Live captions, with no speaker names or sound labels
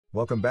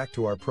Welcome back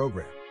to our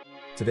program.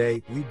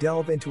 Today, we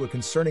delve into a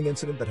concerning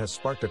incident that has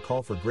sparked a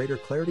call for greater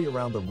clarity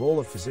around the role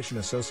of physician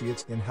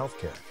associates in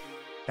healthcare.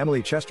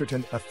 Emily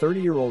Chesterton, a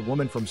 30-year-old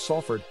woman from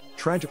Salford,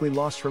 tragically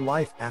lost her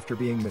life after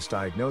being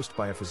misdiagnosed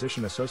by a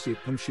physician associate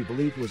whom she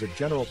believed was a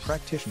general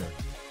practitioner.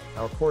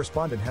 Our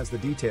correspondent has the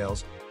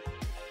details.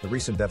 The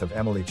recent death of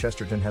Emily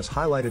Chesterton has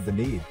highlighted the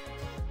need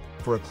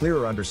for a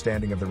clearer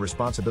understanding of the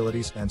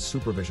responsibilities and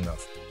supervision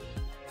of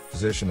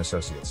physician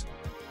associates.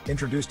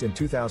 Introduced in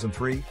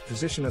 2003,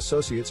 physician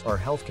associates are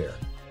healthcare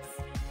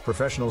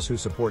professionals who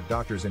support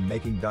doctors in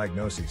making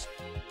diagnoses.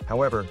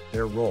 However,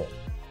 their role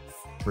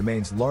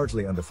remains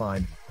largely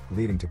undefined,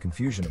 leading to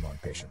confusion among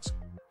patients.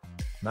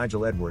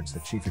 Nigel Edwards, the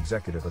chief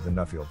executive of the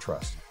Nuffield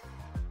Trust,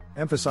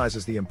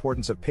 emphasizes the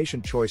importance of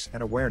patient choice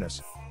and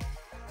awareness.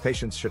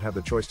 Patients should have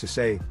the choice to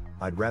say,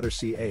 "I'd rather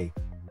see a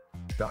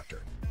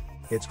doctor."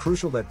 It's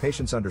crucial that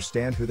patients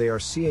understand who they are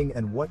seeing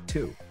and what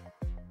to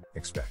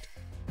expect.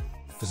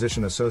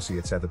 Physician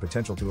associates have the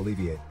potential to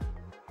alleviate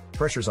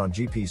pressures on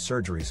GP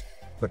surgeries,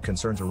 but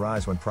concerns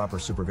arise when proper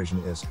supervision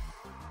is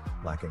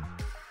lacking.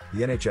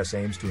 The NHS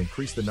aims to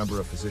increase the number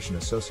of physician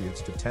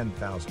associates to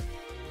 10,000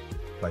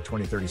 by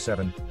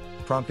 2037,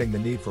 prompting the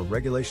need for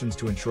regulations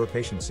to ensure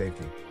patient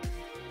safety.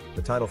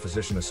 The title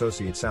physician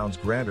associate sounds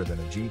grander than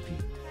a GP.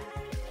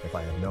 If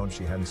I had known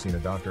she hadn't seen a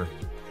doctor,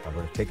 I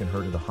would have taken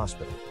her to the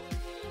hospital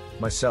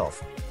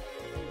myself.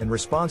 In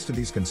response to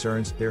these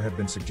concerns, there have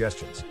been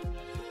suggestions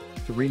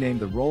to rename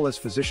the role as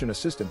physician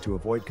assistant to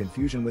avoid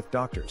confusion with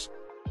doctors.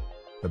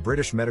 The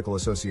British Medical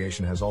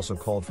Association has also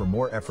called for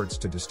more efforts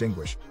to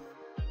distinguish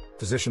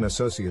physician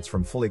associates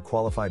from fully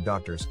qualified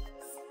doctors.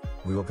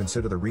 We will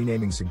consider the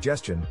renaming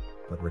suggestion,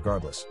 but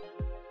regardless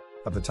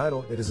of the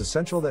title, it is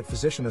essential that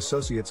physician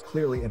associates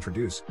clearly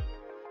introduce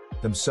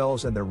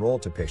themselves and their role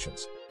to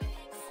patients.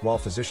 While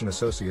physician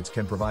associates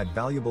can provide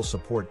valuable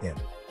support in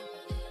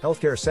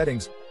healthcare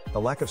settings,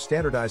 the lack of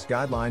standardized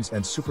guidelines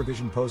and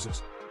supervision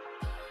poses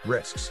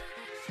risks.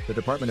 The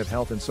Department of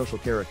Health and Social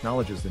Care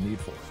acknowledges the need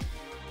for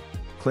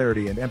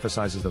clarity and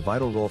emphasizes the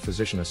vital role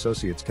physician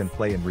associates can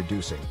play in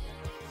reducing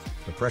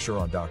the pressure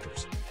on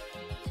doctors.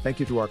 Thank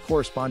you to our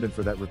correspondent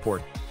for that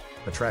report.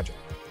 The tragic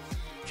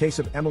case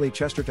of Emily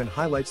Chesterton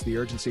highlights the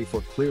urgency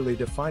for clearly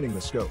defining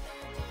the scope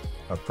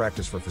of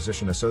practice for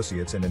physician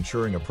associates and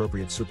ensuring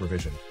appropriate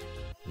supervision.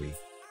 We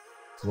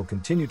will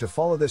continue to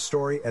follow this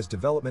story as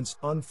developments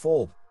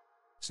unfold.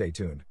 Stay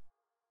tuned.